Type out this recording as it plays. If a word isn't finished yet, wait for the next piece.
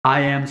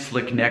I am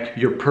Slick Nick,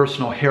 your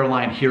personal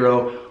hairline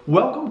hero.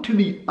 Welcome to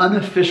the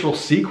unofficial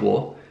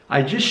sequel.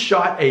 I just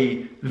shot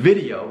a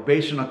video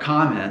based on a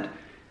comment,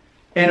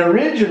 and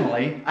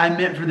originally I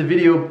meant for the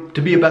video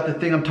to be about the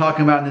thing I'm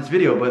talking about in this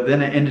video, but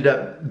then it ended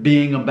up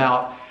being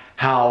about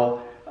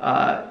how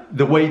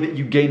the way that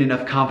you gain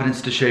enough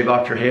confidence to shave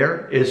off your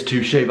hair is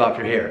to shave off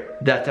your hair.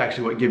 That's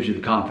actually what gives you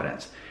the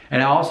confidence.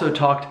 And I also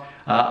talked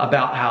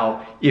about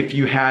how if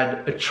you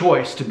had a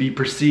choice to be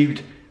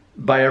perceived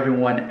by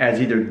everyone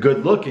as either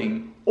good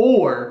looking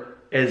or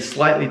as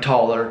slightly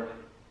taller,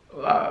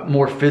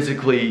 more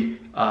physically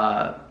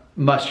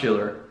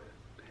muscular,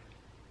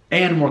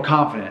 and more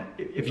confident,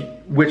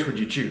 which would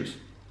you choose?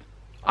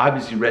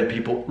 Obviously red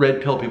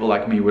pill people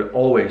like me would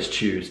always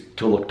choose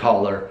to look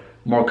taller,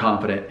 more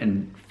confident,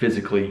 and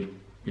physically,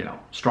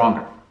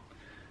 stronger.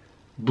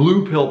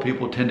 Blue pill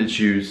people tend to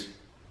choose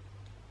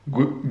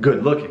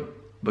good looking,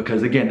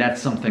 because again,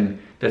 that's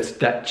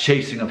that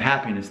chasing of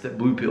happiness that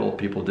blue pill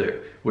people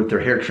do with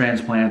their hair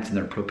transplants and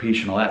their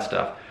Propecia and all that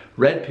stuff.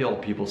 Red pill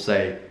people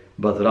say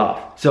buzz it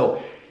off.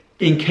 So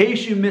in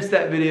case you missed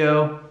that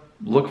video,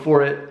 look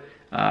for it.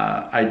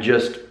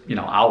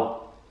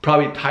 I'll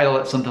probably title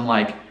it something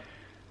like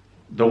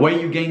the way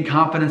you gain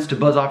confidence to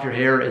buzz off your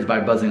hair is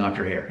by buzzing off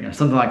your hair,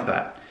 something like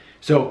that.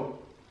 So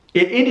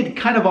it ended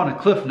kind of on a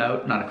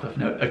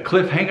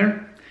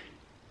cliffhanger.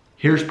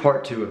 Here's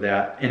part 2 of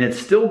that, and it's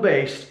still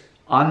based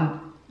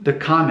on the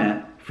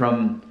comment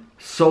from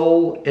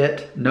Soul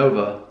It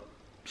Nova,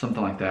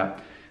 something like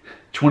that,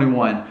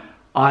 21,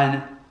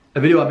 on a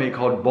video I made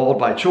called Bald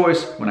by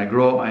Choice. When I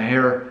grow my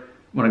hair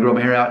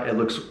out, it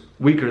looks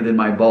weaker than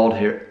my bald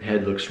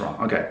head looks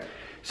strong. Okay,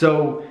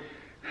 so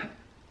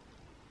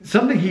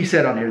something he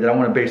said on here that I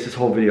want to base this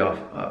whole video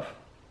off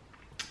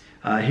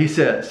of. He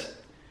says,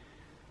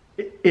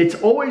 it's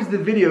always the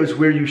videos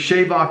where you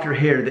shave off your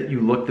hair that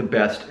you look the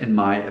best, in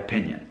my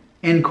opinion.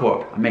 End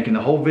quote. I'm making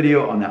the whole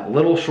video on that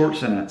little short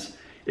sentence.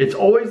 It's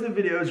always the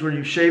videos where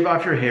you shave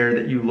off your hair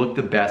that you look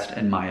the best,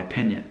 in my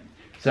opinion.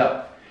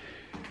 So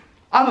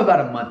I'm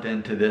about a month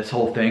into this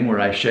whole thing where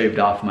I shaved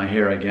off my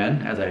hair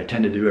again, as I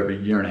tend to do every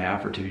 1.5 years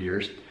or 2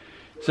 years.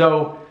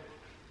 So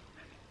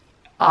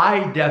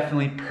I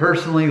definitely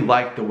personally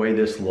like the way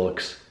this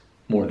looks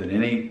more than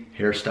any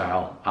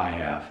hairstyle I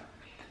have.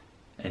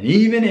 And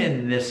even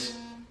in this,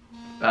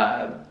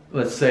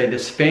 let's say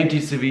this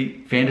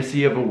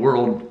fantasy of a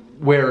world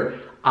where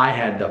I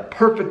had the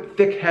perfect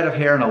thick head of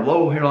hair and a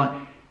low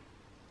hairline,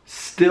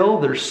 still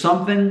there's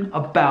something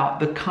about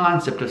the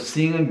concept of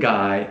seeing a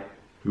guy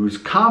who's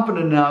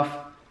confident enough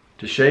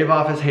to shave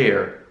off his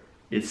hair.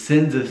 It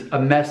sends a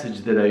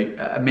message that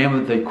a man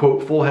with a,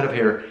 quote, full head of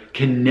hair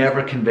can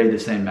never convey the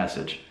same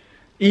message.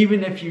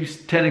 Even if you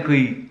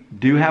technically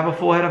do have a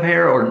full head of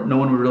hair or no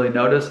one would really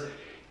notice,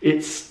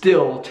 it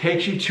still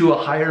takes you to a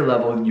higher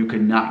level than you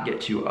could not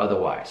get to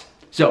otherwise.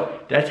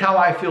 So that's how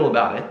I feel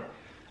about it.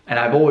 And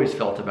I've always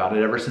felt about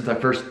it ever since I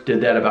first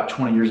did that about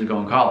 20 years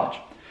ago in college.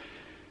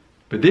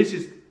 But this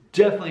is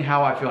definitely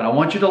how I feel. And I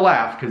want you to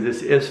laugh because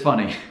this is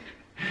funny.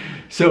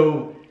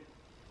 So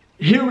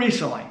here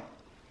recently,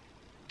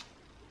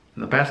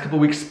 in the past couple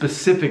of weeks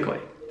specifically,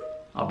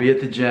 I'll be at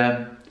the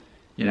gym.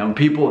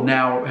 People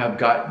now have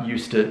gotten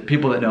used to,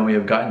 people that know me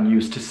have gotten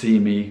used to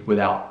seeing me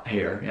without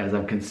hair as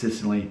I'm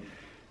consistently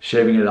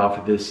shaving it off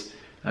with this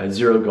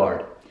Zero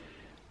Guard.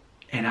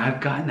 And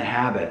I've gotten the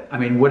habit. I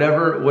mean,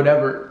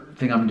 whatever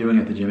thing I'm doing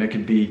at the gym, it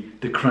could be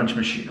the crunch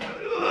machine.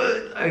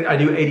 I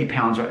do 80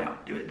 pounds right now,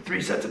 do it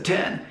 3 sets of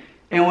 10.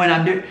 And when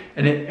I'm doing,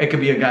 and it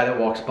could be a guy that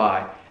walks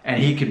by and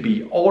he could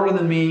be older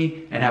than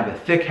me and have a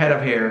thick head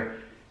of hair.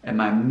 And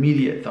my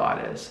immediate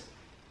thought is,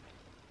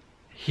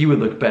 he would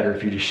look better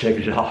if you just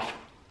shaved it off.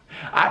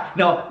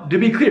 Now, to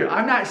be clear,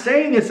 I'm not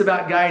saying this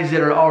about guys that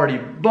are already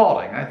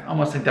balding. I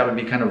almost think that would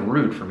be kind of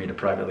rude for me to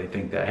privately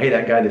think that, hey,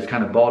 that guy that's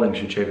kind of balding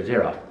should shave his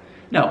hair off.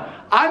 No,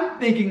 I'm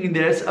thinking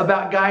this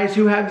about guys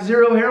who have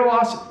zero hair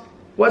loss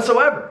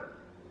whatsoever.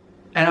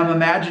 And I'm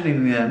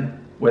imagining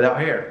them without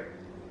hair.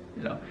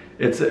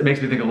 It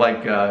makes me think of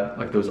like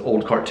those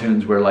old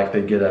cartoons where like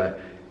they get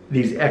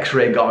these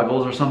X-ray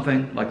goggles or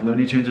something, like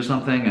Looney Tunes or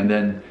something, and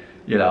then,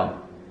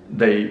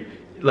 they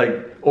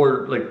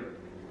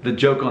the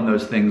joke on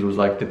those things was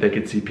like that they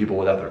could see people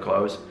without their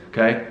clothes,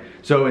 okay?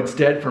 So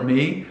instead for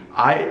me,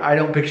 I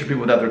don't picture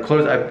people without their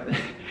clothes.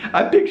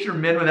 I picture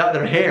men without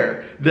their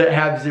hair that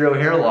have zero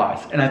hair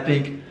loss. And I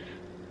think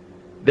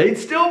they'd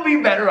still be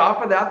better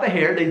off without the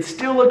hair. They'd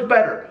still look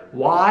better.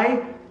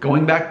 Why?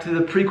 Going back to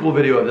the prequel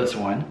video of this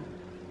one,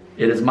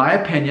 it is my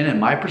opinion and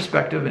my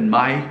perspective and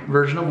my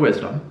version of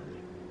wisdom.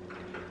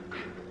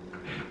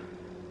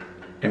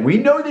 And we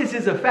know this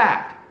is a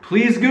fact.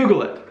 Please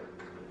Google it.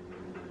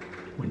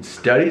 When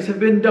studies have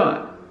been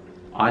done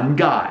on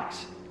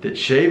guys that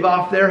shave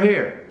off their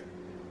hair,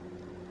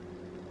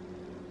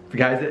 the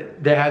guys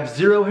that have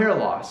zero hair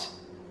loss,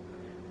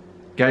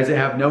 guys that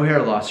have no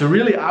hair loss. So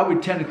really, I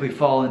would technically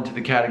fall into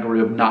the category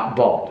of not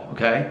bald,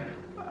 okay?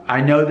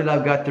 I know that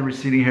I've got the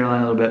receding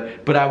hairline a little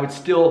bit, but I would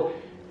still,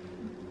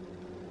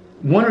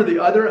 one or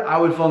the other, I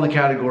would fall in the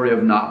category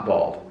of not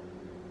bald,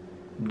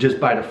 just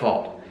by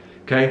default.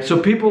 Okay, so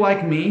people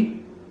like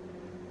me,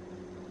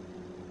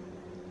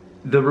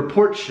 the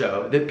reports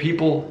show that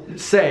people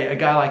say a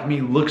guy like me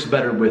looks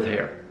better with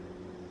hair.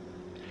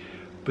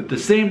 But the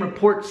same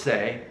reports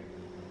say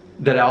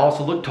that I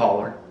also look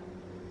taller,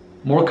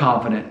 more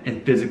confident,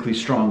 and physically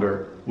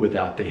stronger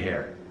without the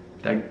hair.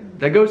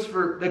 That goes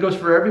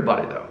for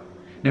everybody though.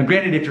 Now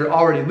granted, if you're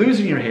already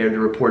losing your hair, the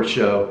reports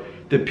show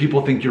that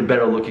people think you're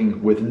better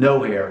looking with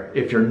no hair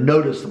if you're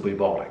noticeably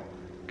balding.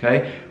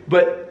 Okay?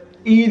 But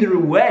either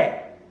way,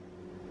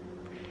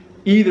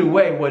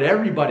 what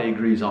everybody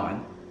agrees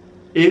on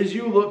is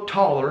you look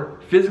taller,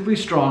 physically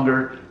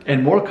stronger,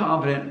 and more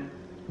confident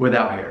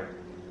without hair.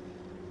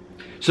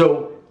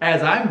 So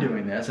as I'm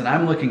doing this and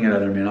I'm looking at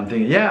other men, I'm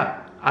thinking,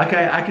 yeah,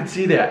 okay, I can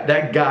see that.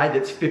 That guy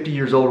that's 50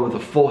 years old with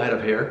a full head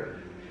of hair,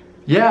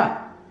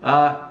 yeah,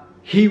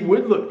 he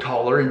would look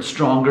taller and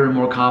stronger and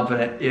more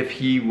confident if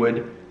he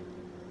would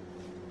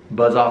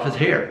buzz off his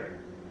hair.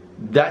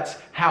 That's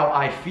how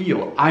I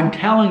feel. I'm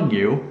telling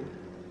you,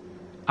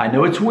 I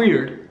know it's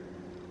weird,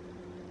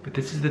 but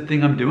this is the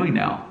thing I'm doing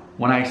now.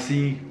 When I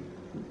see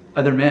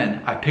other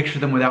men, I picture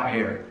them without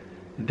hair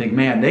and think,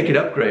 man, they could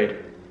upgrade.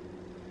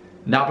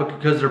 Not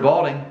because they're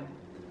balding,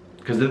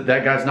 because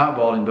that guy's not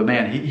balding, but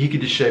man, he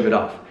could just shave it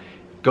off.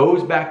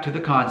 Goes back to the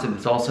concept,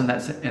 it's also in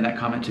that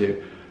comment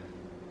too.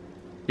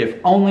 If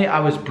only I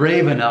was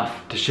brave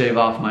enough to shave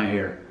off my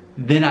hair,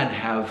 then I'd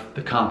have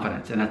the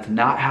confidence. And that's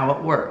not how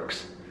it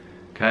works.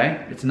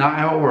 Okay? It's not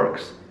how it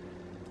works.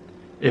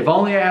 If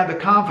only I had the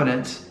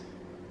confidence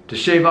to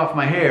shave off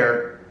my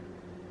hair,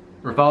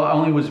 or if I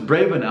only was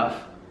brave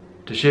enough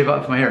to shave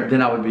off my hair,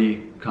 then I would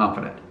be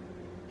confident.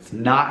 It's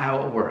not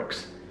how it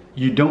works.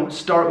 You don't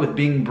start with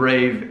being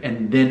brave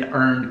and then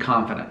earn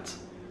confidence.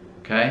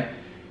 Okay?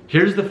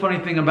 Here's the funny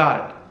thing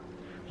about it.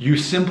 You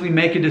simply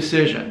make a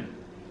decision.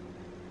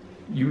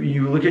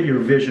 You look at your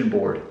vision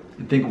board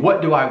and think,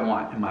 what do I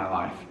want in my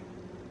life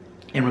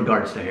in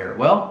regards to hair?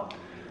 Well,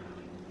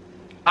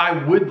 I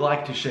would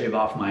like to shave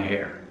off my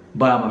hair,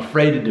 but I'm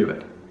afraid to do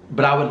it.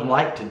 But I would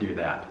like to do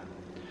that.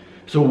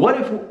 So what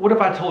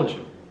if I told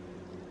you,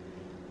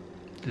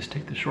 just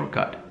take the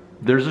shortcut.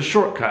 There's a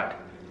shortcut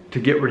to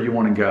get where you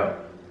want to go.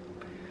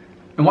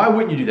 And why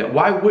wouldn't you do that?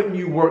 Why wouldn't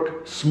you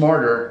work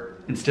smarter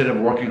instead of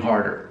working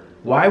harder?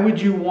 Why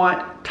would you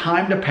want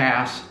time to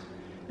pass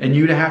and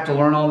you to have to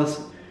learn all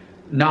this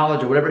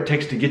knowledge or whatever it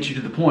takes to get you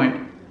to the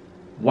point?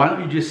 Why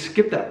don't you just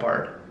skip that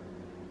part?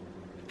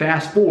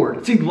 Fast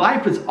forward. See,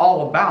 life is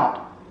all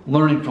about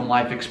learning from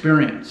life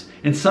experience.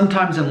 And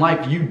sometimes in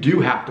life, you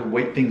do have to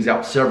wait things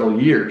out several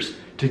years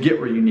to get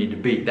where you need to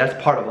be.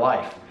 That's part of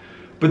life.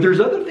 But there's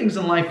other things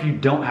in life you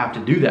don't have to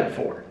do that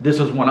for. This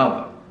is one of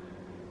them.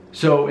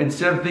 So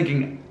instead of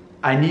thinking,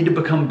 I need to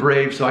become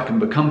brave so I can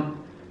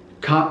become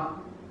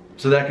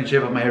so that I can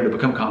shave off my hair to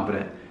become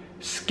confident,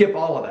 skip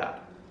all of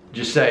that.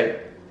 Just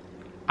say,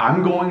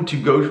 I'm going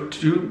to go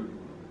to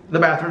the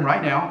bathroom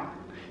right now,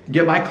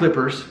 get my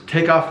clippers,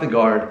 take off the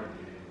guard,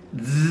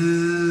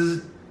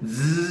 zzz,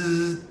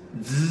 zzz,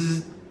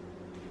 zzz,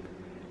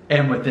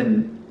 and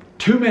within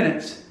 2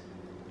 minutes,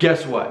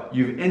 guess what?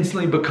 You've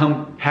instantly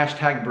become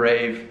hashtag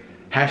brave,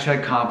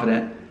 hashtag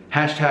confident,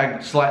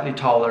 hashtag slightly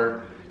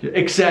taller,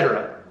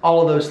 etc.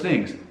 All of those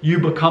things. You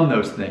become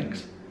those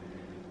things.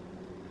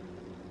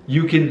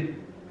 You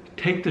can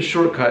take the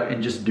shortcut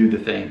and just do the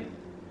thing.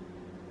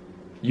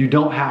 You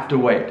don't have to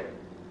wait.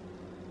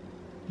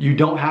 You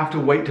don't have to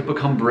wait to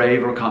become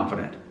brave or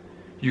confident.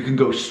 You can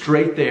go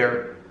straight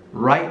there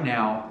right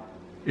now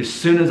as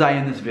soon as I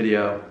end this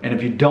video. And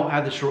if you don't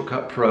have the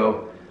Shortcut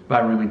Pro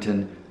by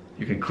Remington,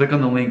 you can click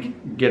on the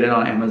link, get it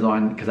on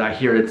Amazon, because I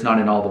hear it's not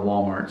in all the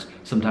Walmarts.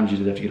 Sometimes you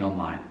just have to get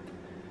online.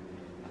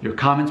 Your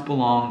comments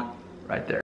belong right there.